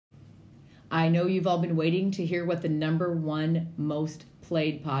I know you've all been waiting to hear what the #1 most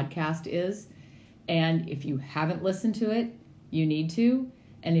played podcast is. And if you haven't listened to it, you need to.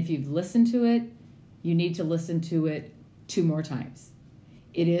 And if you've listened to it, you need to listen to it 2 more times.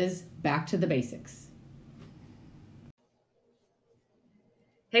 It is Back to the Basics.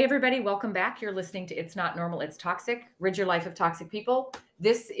 Hey everybody, welcome back. You're listening to It's Not Normal, It's Toxic. Rid your life of toxic people.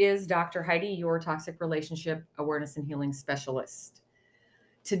 This is Dr. Heidi, your toxic relationship awareness and healing specialist.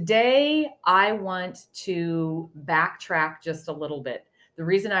 Today, I want to backtrack just a little bit. The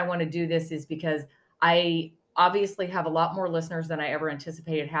reason I want to do this is because I obviously have a lot more listeners than I ever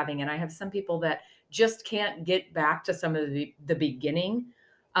anticipated having. And I have some people that just can't get back to some of the beginning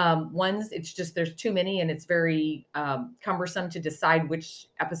ones. It's just, there's too many and it's very cumbersome to decide which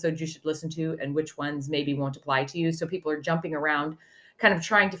episodes you should listen to and which ones maybe won't apply to you. So people are jumping around, kind of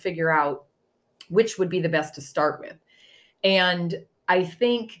trying to figure out which would be the best to start with. And I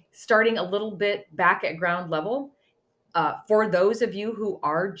think starting a little bit back at ground level, for those of you who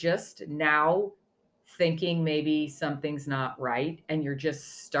are just now thinking maybe something's not right and you're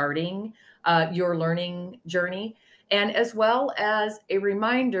just starting your learning journey, and as well as a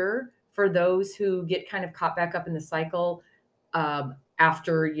reminder for those who get kind of caught back up in the cycle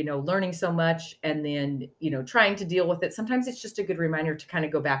after, learning so much and then, trying to deal with it. Sometimes it's just a good reminder to kind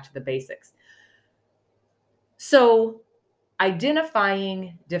of go back to the basics. So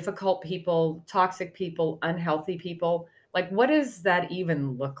identifying difficult people, toxic people, unhealthy people, like what does that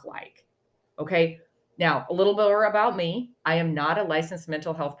even look like? Okay. Now, a little bit more about me. I am not a licensed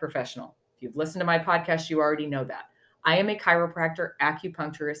mental health professional. If you've listened to my podcast, you already know that. I am a chiropractor,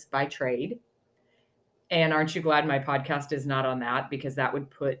 acupuncturist by trade. And aren't you glad my podcast is not on that? Because that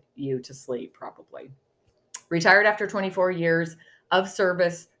would put you to sleep probably. Retired after 24 years of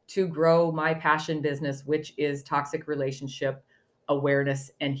service to grow my passion business, which is toxic relationship awareness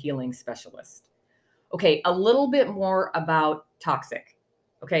and healing specialist. Okay, a little bit more about toxic.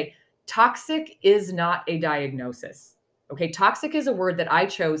 Okay, toxic is not a diagnosis. Okay, toxic is a word that I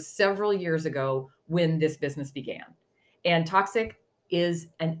chose several years ago when this business began. And toxic is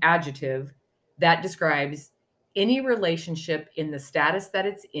an adjective that describes any relationship in the status that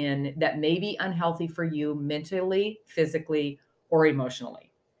it's in that may be unhealthy for you mentally, physically, or emotionally.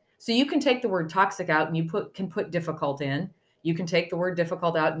 So you can take the word toxic out and you can put difficult in. You can take the word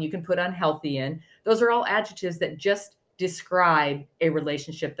difficult out and you can put unhealthy in. Those are all adjectives that just describe a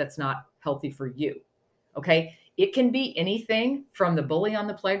relationship that's not healthy for you. Okay. It can be anything from the bully on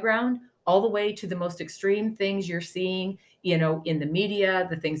the playground all the way to the most extreme things you're seeing, in the media,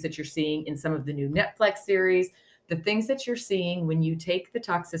 the things that you're seeing in some of the new Netflix series, the things that you're seeing when you take the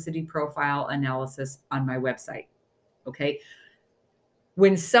toxicity profile analysis on my website. Okay.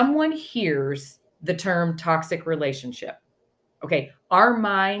 When someone hears the term toxic relationship, okay, our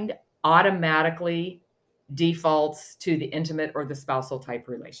mind automatically defaults to the intimate or the spousal type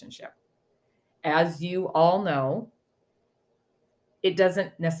relationship. As you all know, it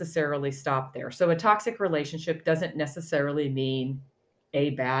doesn't necessarily stop there. So a toxic relationship doesn't necessarily mean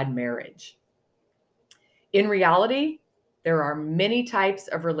a bad marriage. In reality, there are many types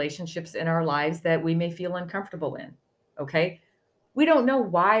of relationships in our lives that we may feel uncomfortable in. Okay. We don't know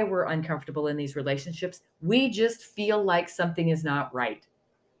why we're uncomfortable in these relationships. We just feel like something is not right.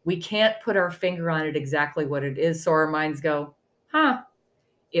 We can't put our finger on it exactly what it is. So our minds go,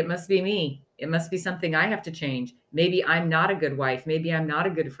 it must be me. It must be something I have to change. Maybe I'm not a good wife. Maybe I'm not a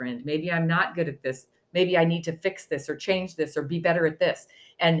good friend. Maybe I'm not good at this. Maybe I need to fix this or change this or be better at this.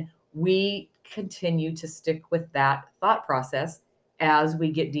 And we continue to stick with that thought process as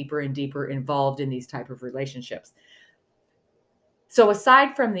we get deeper and deeper involved in these type of relationships. So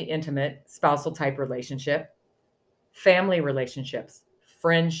aside from the intimate spousal type relationship, family relationships,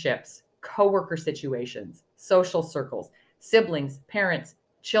 friendships, coworker situations, social circles, siblings, parents,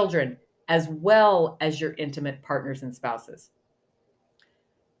 children, as well as your intimate partners and spouses.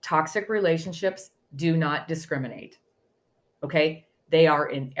 Toxic relationships do not discriminate. Okay? They are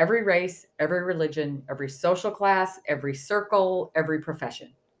in every race, every religion, every social class, every circle, every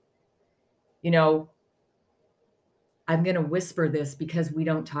profession. I'm going to whisper this because we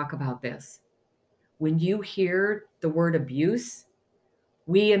don't talk about this. When you hear the word abuse,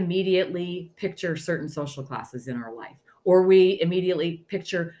 we immediately picture certain social classes in our life, or we immediately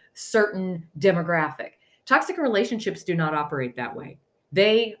picture certain demographic. Toxic relationships do not operate that way.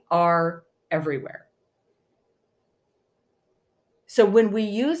 They are everywhere. So when we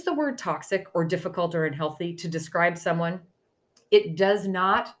use the word toxic or difficult or unhealthy to describe someone, it does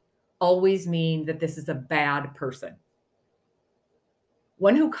not always mean that this is a bad person.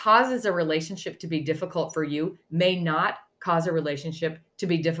 One who causes a relationship to be difficult for you may not cause a relationship to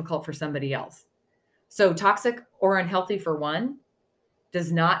be difficult for somebody else. So toxic or unhealthy for one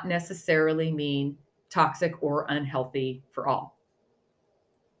does not necessarily mean toxic or unhealthy for all.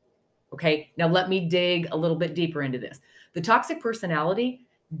 Okay, now let me dig a little bit deeper into this. The toxic personality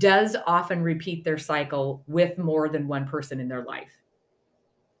does often repeat their cycle with more than one person in their life.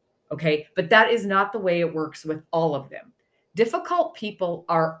 Okay, but that is not the way it works with all of them. Difficult people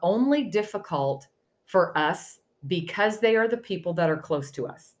are only difficult for us because they are the people that are close to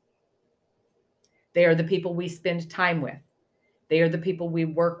us. They are the people we spend time with. They are the people we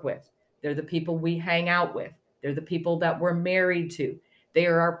work with. They're the people we hang out with. They're the people that we're married to. They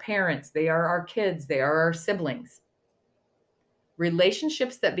are our parents. They are our kids. They are our siblings.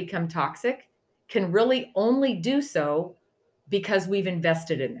 Relationships that become toxic can really only do so because we've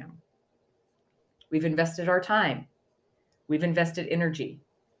invested in them. We've invested our time. We've invested energy.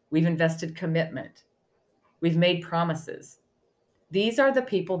 We've invested commitment. We've made promises. These are the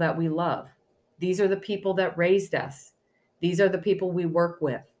people that we love. These are the people that raised us. These are the people we work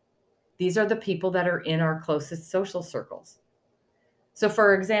with. These are the people that are in our closest social circles. So,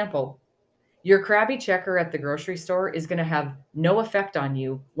 for example, your crabby checker at the grocery store is going to have no effect on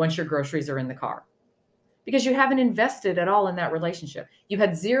you once your groceries are in the car because you haven't invested at all in that relationship. You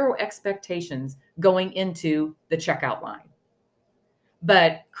had zero expectations going into the checkout line.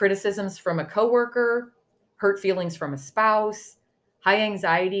 But criticisms from a coworker, hurt feelings from a spouse, high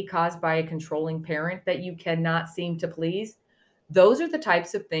anxiety caused by a controlling parent that you cannot seem to please, those are the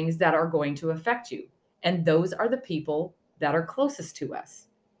types of things that are going to affect you. And those are the people that are closest to us.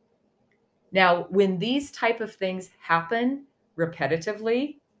 Now, when these type of things happen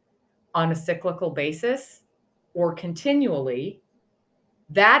repetitively on a cyclical basis or continually,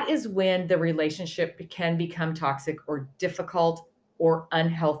 that is when the relationship can become toxic or difficult or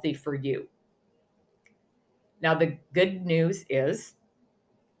unhealthy for you. Now, the good news is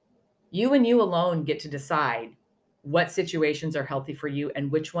you and you alone get to decide what situations are healthy for you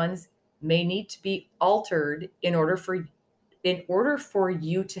and which ones may need to be altered in order for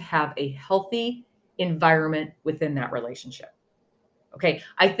you to have a healthy environment within that relationship. Okay.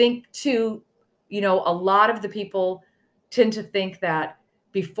 I think too, a lot of the people tend to think that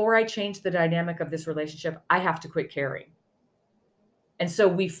before I change the dynamic of this relationship, I have to quit caring. And so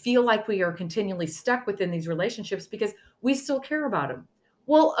we feel like we are continually stuck within these relationships because we still care about them.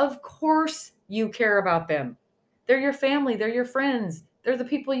 Well, of course you care about them. They're your family. They're your friends. They're the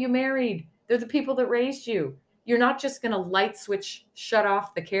people you married. They're the people that raised you. You're not just going to light switch, shut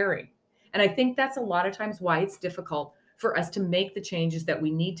off the caring. And I think that's a lot of times why it's difficult for us to make the changes that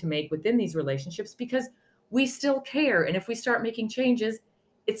we need to make within these relationships because we still care. And if we start making changes,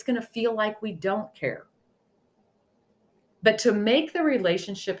 it's going to feel like we don't care. But to make the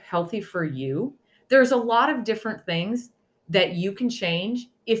relationship healthy for you, there's a lot of different things that you can change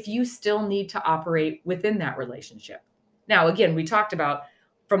if you still need to operate within that relationship. Now, again, we talked about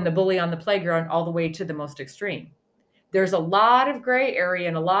from the bully on the playground all the way to the most extreme. There's a lot of gray area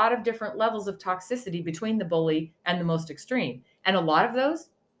and a lot of different levels of toxicity between the bully and the most extreme. And a lot of those,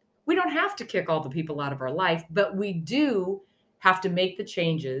 we don't have to kick all the people out of our life, but we do have to make the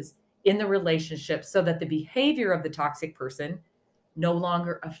changes in the relationship so that the behavior of the toxic person no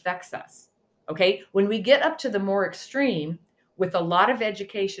longer affects us. Okay. When we get up to the more extreme with a lot of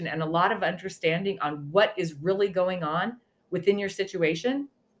education and a lot of understanding on what is really going on within your situation,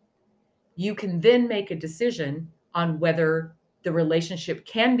 you can then make a decision on whether the relationship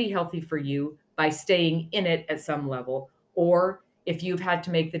can be healthy for you by staying in it at some level, or if you've had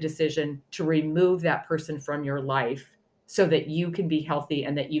to make the decision to remove that person from your life so that you can be healthy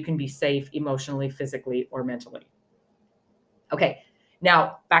and that you can be safe emotionally, physically, or mentally. Okay,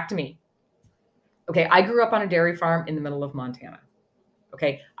 now back to me. Okay, I grew up on a dairy farm in the middle of Montana.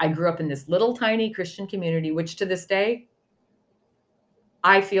 Okay, I grew up in this little tiny Christian community, which to this day,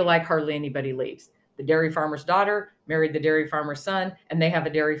 I feel like hardly anybody leaves. The dairy farmer's daughter married the dairy farmer's son, and they have a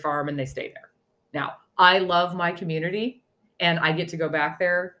dairy farm and they stay there. Now, I love my community, and I get to go back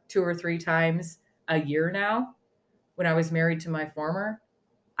there 2 or 3 times a year now. When I was married to my former,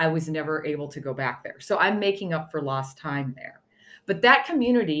 I was never able to go back there. So I'm making up for lost time there. But that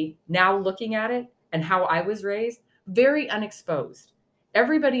community, now looking at it and how I was raised, very unexposed.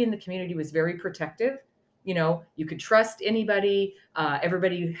 Everybody in the community was very protective. You could trust anybody.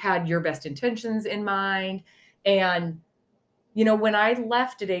 Everybody had your best intentions in mind. And, when I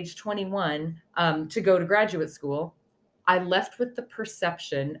left at age 21 to go to graduate school, I left with the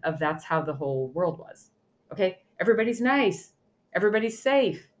perception of that's how the whole world was. Okay. Everybody's nice. Everybody's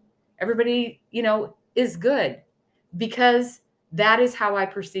safe. Everybody, is good because that is how I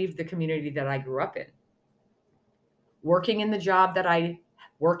perceived the community that I grew up in. working in the job that I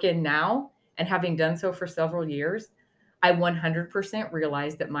work in now and having done so for several years, I 100%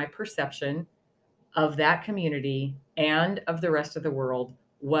 realized that my perception of that community and of the rest of the world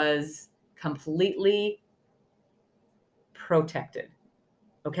was completely protected.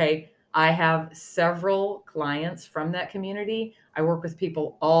 Okay. I have several clients from that community. I work with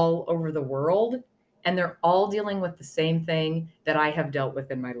people all over the world, and they're all dealing with the same thing that I have dealt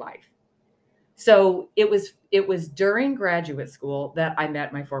with in my life. So it was during graduate school that I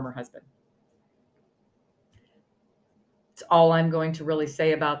met my former husband. It's all I'm going to really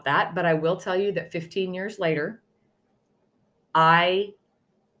say about that, but I will tell you that 15 years later, I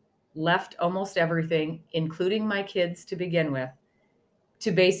left almost everything, including my kids to begin with,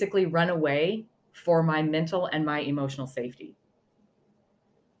 to basically run away for my mental and my emotional safety.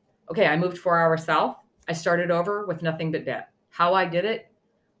 Okay, I moved 4 hours south. I started over with nothing but debt. How I did it,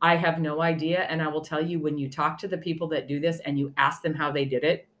 I have no idea. And I will tell you, when you talk to the people that do this and you ask them how they did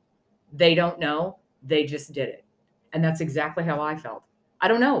it, they don't know. They just did it. And that's exactly how I felt. I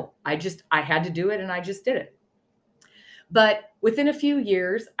don't know. I had to do it and I just did it. But within a few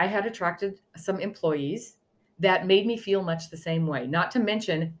years, I had attracted some employees that made me feel much the same way. Not to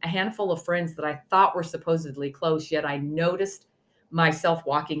mention a handful of friends that I thought were supposedly close, yet I noticed myself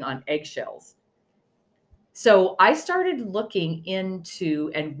walking on eggshells. So I started looking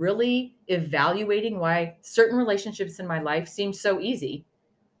into and really evaluating why certain relationships in my life seemed so easy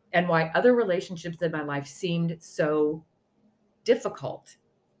and why other relationships in my life seemed so difficult.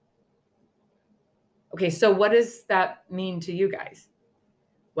 Okay, so what does that mean to you guys?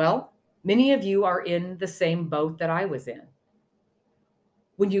 Well, many of you are in the same boat that I was in.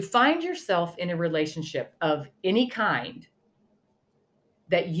 When you find yourself in a relationship of any kind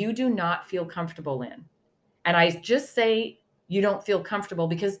that you do not feel comfortable in, and I just say you don't feel comfortable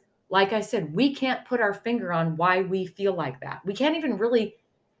because, like I said, we can't put our finger on why we feel like that. We can't even really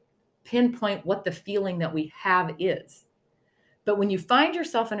pinpoint what the feeling that we have is. But when you find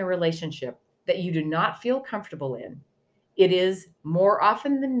yourself in a relationship that you do not feel comfortable in, it is more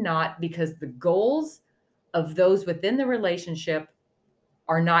often than not because the goals of those within the relationship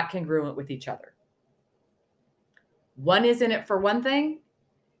are not congruent with each other. One is in it for one thing,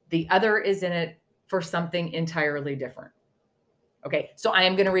 the other is in it for something entirely different. Okay, so I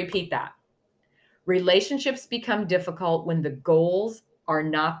am going to repeat that. Relationships become difficult when the goals are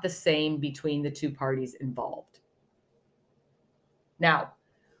not the same between the two parties involved. Now,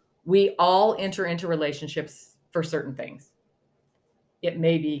 we all enter into relationships for certain things. It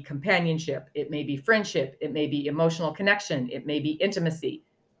may be companionship, it may be friendship, it may be emotional connection, it may be intimacy,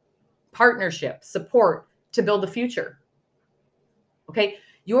 partnership, support to build a future. Okay,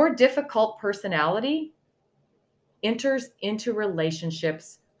 your difficult personality enters into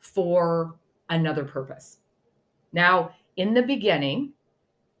relationships for another purpose. Now, in the beginning,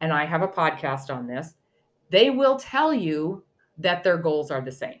 and I have a podcast on this, they will tell you that their goals are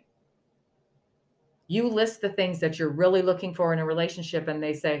the same. You list the things that you're really looking for in a relationship, and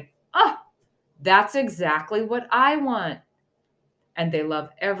they say, that's exactly what I want. And they love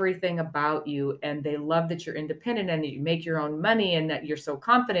everything about you, and they love that you're independent and that you make your own money and that you're so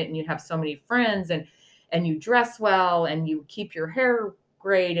confident and you have so many friends and you dress well and you keep your hair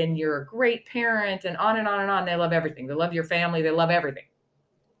great and you're a great parent and on and on and on. They love everything. They love your family. They love everything,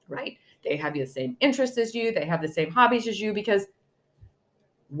 right? They have the same interests as you. They have the same hobbies as you because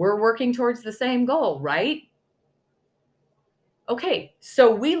we're working towards the same goal, right? Okay,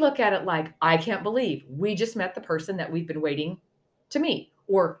 so we look at it like, I can't believe we just met the person that we've been waiting to meet,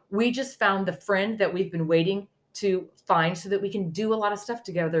 or we just found the friend that we've been waiting to find so that we can do a lot of stuff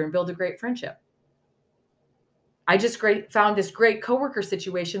together and build a great friendship. I just found this great coworker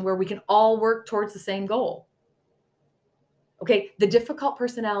situation where we can all work towards the same goal. Okay, the difficult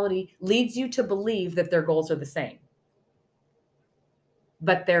personality leads you to believe that their goals are the same,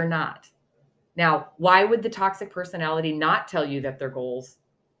 but they're not. Now, why would the toxic personality not tell you that their goals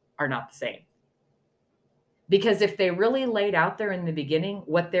are not the same? Because if they really laid out there in the beginning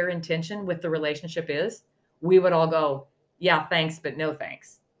what their intention with the relationship is, we would all go, yeah, thanks, but no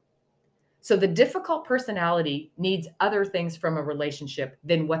thanks. So the difficult personality needs other things from a relationship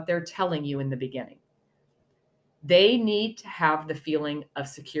than what they're telling you in the beginning. They need to have the feeling of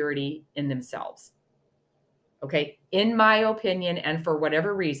security in themselves. Okay. In my opinion, and for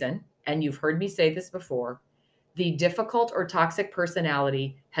whatever reason, and you've heard me say this before, the difficult or toxic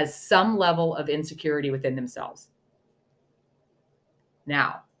personality has some level of insecurity within themselves.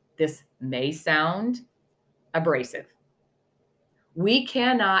 Now, this may sound abrasive. We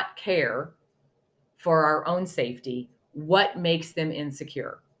cannot care for our own safety what makes them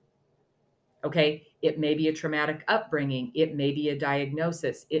insecure. Okay? It may be a traumatic upbringing. It may be a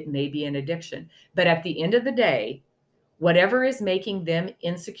diagnosis. It may be an addiction. But at the end of the day, whatever is making them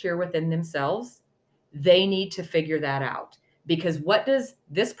insecure within themselves, they need to figure that out. Because what does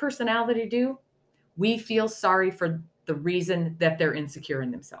this personality do? We feel sorry for the reason that they're insecure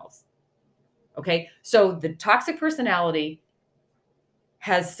in themselves. Okay. So the toxic personality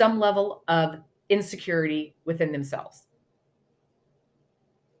has some level of insecurity within themselves.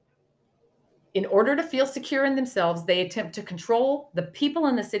 In order to feel secure in themselves, they attempt to control the people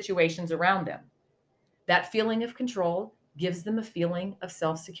and the situations around them. That feeling of control gives them a feeling of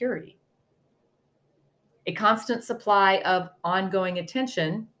self-security. A constant supply of ongoing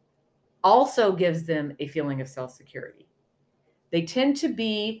attention also gives them a feeling of self-security. They tend to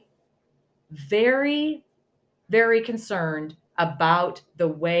be very, very concerned about the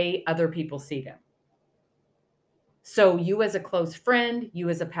way other people see them. So you as a close friend, you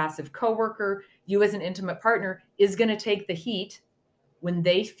as a passive coworker, you as an intimate partner is going to take the heat when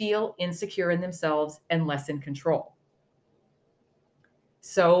they feel insecure in themselves and less in control.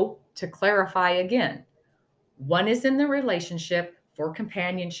 So to clarify again, one is in the relationship for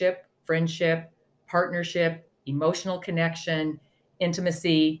companionship, friendship, partnership, emotional connection,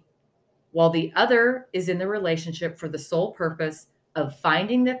 intimacy, while the other is in the relationship for the sole purpose of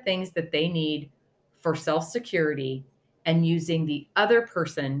finding the things that they need for self-security and using the other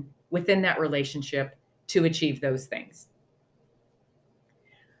person within that relationship to achieve those things.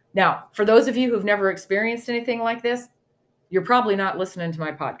 Now, for those of you who've never experienced anything like this, you're probably not listening to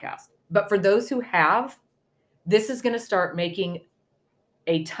my podcast. But for those who have, this is going to start making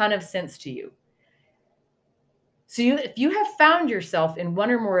a ton of sense to you. So if you have found yourself in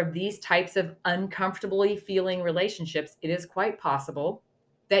one or more of these types of uncomfortably feeling relationships, it is quite possible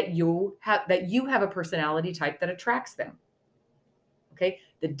that you have a personality type that attracts them. Okay?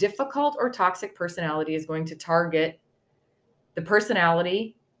 The difficult or toxic personality is going to target the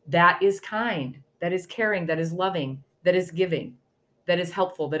personality that is kind, that is caring, that is loving, that is giving, that is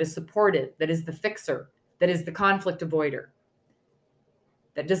helpful, that is supportive, that is the fixer, that is the conflict avoider.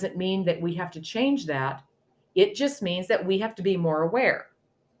 That doesn't mean that we have to change that. It just means that we have to be more aware.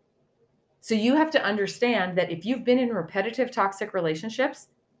 So you have to understand that if you've been in repetitive toxic relationships,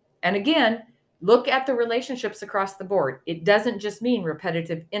 and again, look at the relationships across the board. It doesn't just mean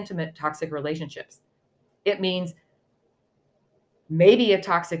repetitive, intimate, toxic relationships. It means maybe a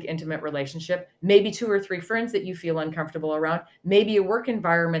toxic, intimate relationship, maybe 2 or 3 friends that you feel uncomfortable around, maybe a work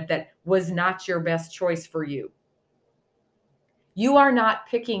environment that was not your best choice for you. You are not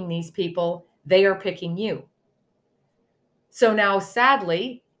picking these people. They are picking you. So now,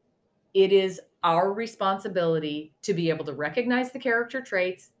 sadly, it is our responsibility to be able to recognize the character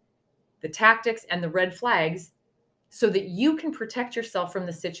traits, the tactics, and the red flags so that you can protect yourself from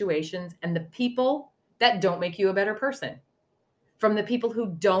the situations and the people that don't make you a better person, from the people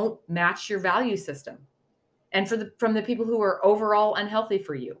who don't match your value system, and from the people who are overall unhealthy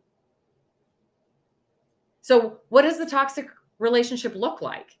for you. So what does the toxic relationship look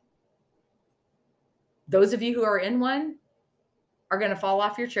like? Those of you who are in one are going to fall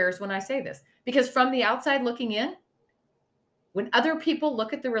off your chairs when I say this, because from the outside looking in, when other people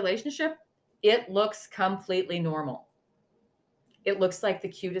look at the relationship, it looks completely normal. It looks like the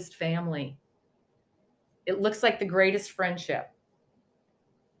cutest family. It looks like the greatest friendship.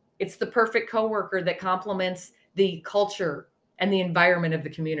 It's the perfect coworker that complements the culture and the environment of the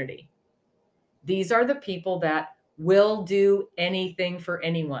community. These are the people that will do anything for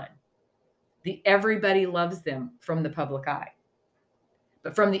anyone. Everybody loves them from the public eye.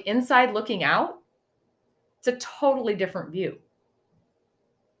 But from the inside looking out, it's a totally different view.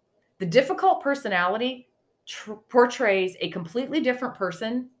 The difficult personality portrays a completely different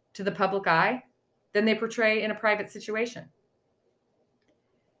person to the public eye than they portray in a private situation.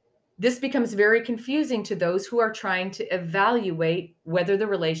 This becomes very confusing to those who are trying to evaluate whether the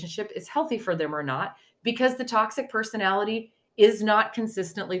relationship is healthy for them or not, because the toxic personality is not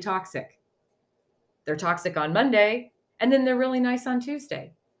consistently toxic. They're toxic on Monday, and then they're really nice on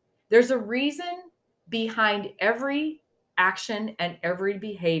Tuesday. There's a reason behind every action and every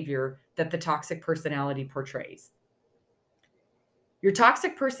behavior that the toxic personality portrays. Your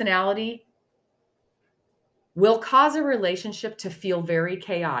toxic personality will cause a relationship to feel very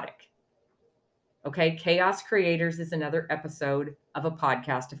chaotic. Okay, Chaos Creators is another episode of a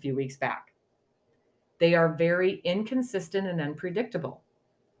podcast a few weeks back. They are very inconsistent and unpredictable.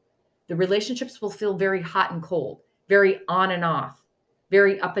 The relationships will feel very hot and cold, very on and off,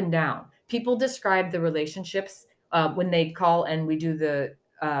 very up and down. People describe the relationships when they call and we do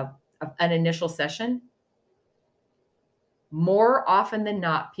an initial session. More often than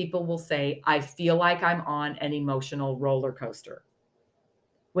not, people will say, I feel like I'm on an emotional roller coaster.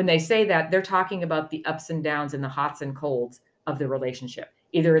 When they say that, they're talking about the ups and downs and the hots and colds of the relationship.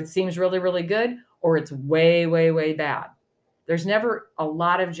 Either it seems really, really good or it's way, way, way bad. There's never a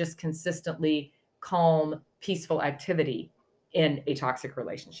lot of just consistently calm, peaceful activity in a toxic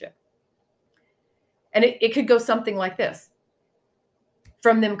relationship. And it could go something like this: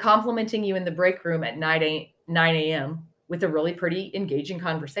 from them complimenting you in the break room at 9 a.m. with a really pretty engaging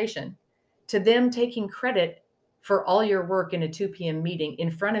conversation, to them taking credit for all your work in a 2 p.m. meeting in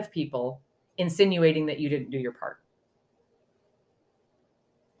front of people, insinuating that you didn't do your part.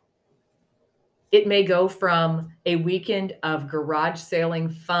 It may go from a weekend of garage sailing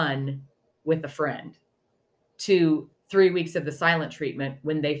fun with a friend to 3 weeks of the silent treatment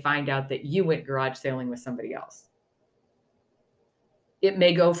when they find out that you went garage sailing with somebody else. It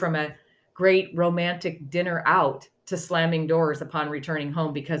may go from a great romantic dinner out to slamming doors upon returning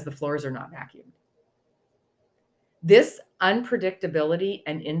home because the floors are not vacuumed. This unpredictability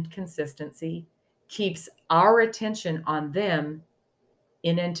and inconsistency keeps our attention on them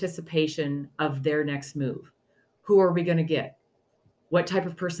in anticipation of their next move. Who are we going to get? What type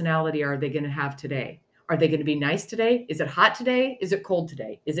of personality are they going to have today? Are they going to be nice today? Is it hot today? Is it cold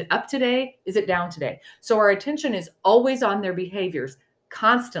today? Is it up today? Is it down today? So our attention is always on their behaviors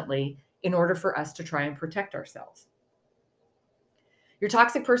constantly in order for us to try and protect ourselves. Your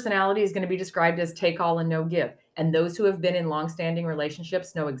toxic personality is going to be described as take all and no give. And those who have been in long-standing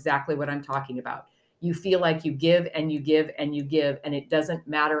relationships know exactly what I'm talking about. You feel like you give and you give and you give, and it doesn't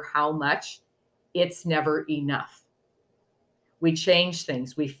matter how much, it's never enough. We change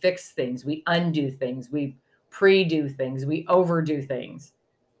things, we fix things, we undo things, we pre-do things, we overdo things,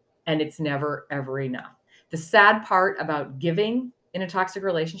 and it's never, ever enough. The sad part about giving in a toxic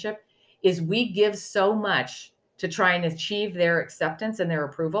relationship is we give so much to try and achieve their acceptance and their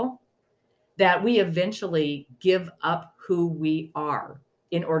approval that we eventually give up who we are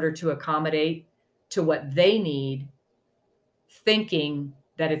in order to accommodate to what they need, thinking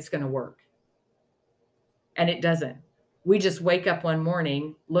that it's going to work. And it doesn't. We just wake up one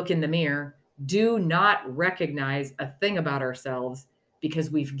morning, look in the mirror, do not recognize a thing about ourselves because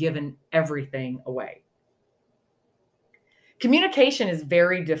we've given everything away. Communication is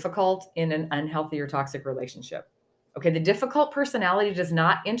very difficult in an unhealthy or toxic relationship. Okay, the difficult personality does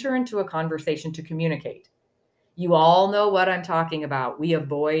not enter into a conversation to communicate. You all know what I'm talking about. We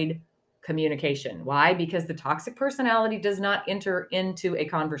avoid communication. Why? Because the toxic personality does not enter into a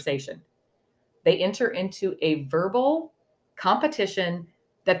conversation. They enter into a verbal competition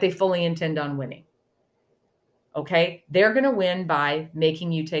that they fully intend on winning. Okay? They're going to win by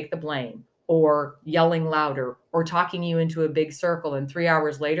making you take the blame or yelling louder or talking you into a big circle. And 3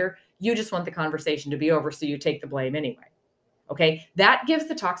 hours later, you just want the conversation to be over, so you take the blame anyway. Okay? That gives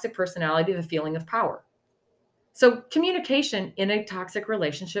the toxic personality the feeling of power. So communication in a toxic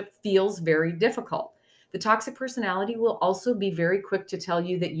relationship feels very difficult. The toxic personality will also be very quick to tell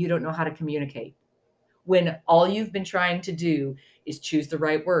you that you don't know how to communicate, when all you've been trying to do is choose the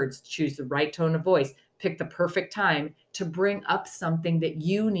right words, choose the right tone of voice, pick the perfect time to bring up something that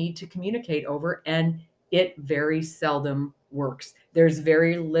you need to communicate over, and it very seldom works. There's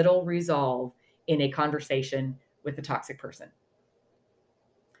very little resolve in a conversation with a toxic person.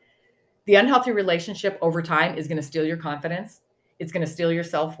 The unhealthy relationship over time is going to steal your confidence. It's going to steal your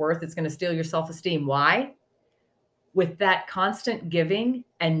self-worth. It's going to steal your self-esteem. Why? With that constant giving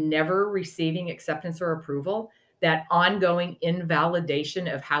and never receiving acceptance or approval, that ongoing invalidation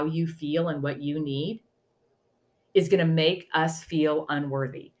of how you feel and what you need is going to make us feel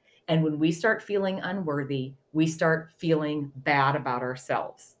unworthy. And when we start feeling unworthy, we start feeling bad about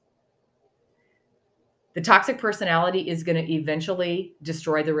ourselves. The toxic personality is going to eventually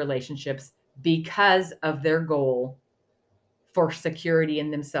destroy the relationships because of their goal for security in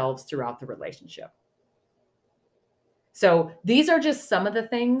themselves throughout the relationship. So these are just some of the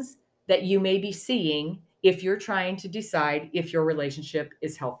things that you may be seeing if you're trying to decide if your relationship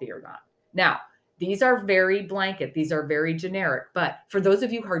is healthy or not. Now, these are very blanket. These are very generic. But for those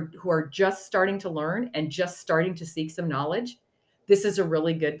of you who are just starting to learn and just starting to seek some knowledge, this is a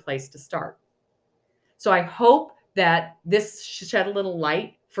really good place to start. So I hope that this shed a little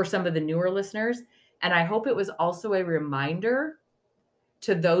light for some of the newer listeners. And I hope it was also a reminder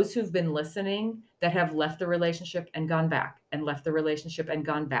to those who've been listening that have left the relationship and gone back, and left the relationship and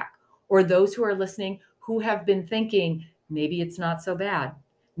gone back. Or those who are listening who have been thinking, maybe it's not so bad.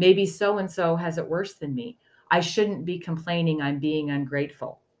 Maybe so-and-so has it worse than me. I shouldn't be complaining. I'm being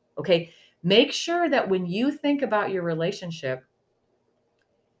ungrateful. Okay. Make sure that when you think about your relationship,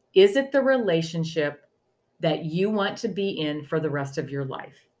 is it the relationship that you want to be in for the rest of your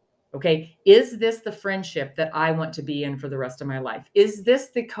life? Okay. Is this the friendship that I want to be in for the rest of my life? Is this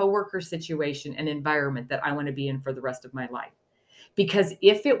the coworker situation and environment that I want to be in for the rest of my life? Because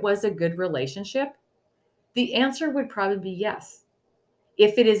if it was a good relationship, the answer would probably be yes.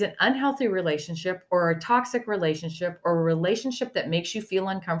 If it is an unhealthy relationship or a toxic relationship or a relationship that makes you feel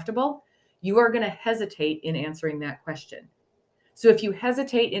uncomfortable, you are going to hesitate in answering that question. So if you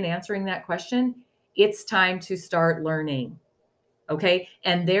hesitate in answering that question, it's time to start learning. Okay.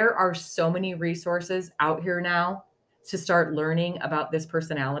 And there are so many resources out here now to start learning about this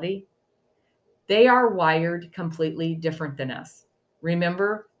personality. They are wired completely different than us.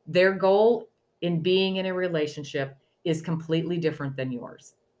 Remember, their goal in being in a relationship is completely different than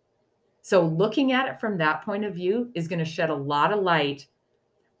yours. So looking at it from that point of view is going to shed a lot of light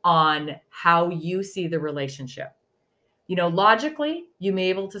on how you see the relationship. Logically, you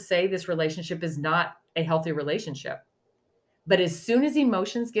may be able to say this relationship is not a healthy relationship. But as soon as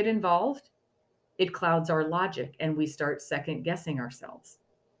emotions get involved, it clouds our logic and we start second guessing ourselves.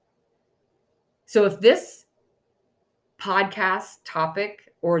 So if this podcast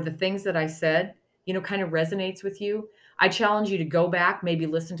topic or the things that I said, kind of resonates with you, I challenge you to go back, maybe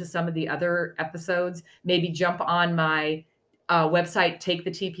listen to some of the other episodes, maybe jump on my website, Take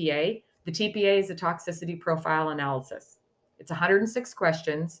the TPA. The TPA is a toxicity profile analysis. It's 106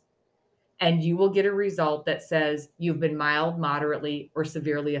 questions, and you will get a result that says you've been mild, moderately, or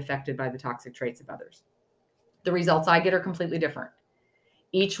severely affected by the toxic traits of others. The results I get are completely different.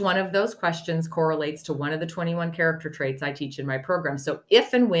 Each one of those questions correlates to one of the 21 character traits I teach in my program. So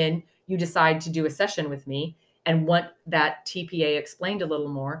if and when you decide to do a session with me and want that TPA explained a little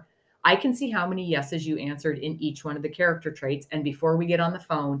more, I can see how many yeses you answered in each one of the character traits. And before we get on the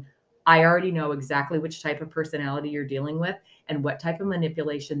phone, I already know exactly which type of personality you're dealing with and what type of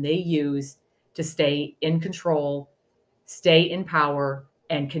manipulation they use to stay in control, stay in power,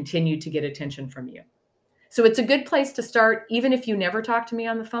 and continue to get attention from you. So it's a good place to start, even if you never talk to me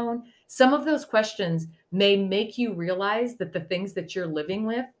on the phone. Some of those questions may make you realize that the things that you're living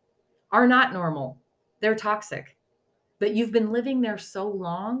with are not normal. They're toxic. But you've been living there so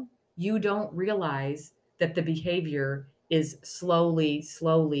long, you don't realize that the behavior is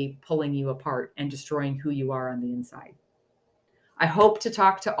slowly pulling you apart and destroying who you are on the inside. I hope to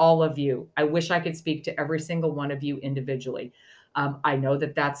talk to all of you. I wish I could speak to every single one of you individually. I know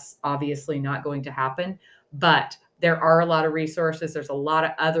that that's obviously not going to happen, but there are a lot of resources. There's a lot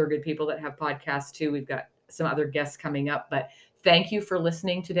of other good people that have podcasts too. We've got some other guests coming up, but thank you for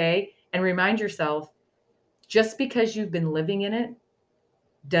listening today. And remind yourself, just because you've been living in it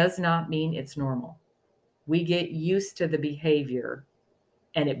does not mean it's normal. We get used to the behavior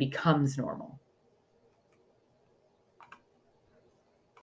and it becomes normal.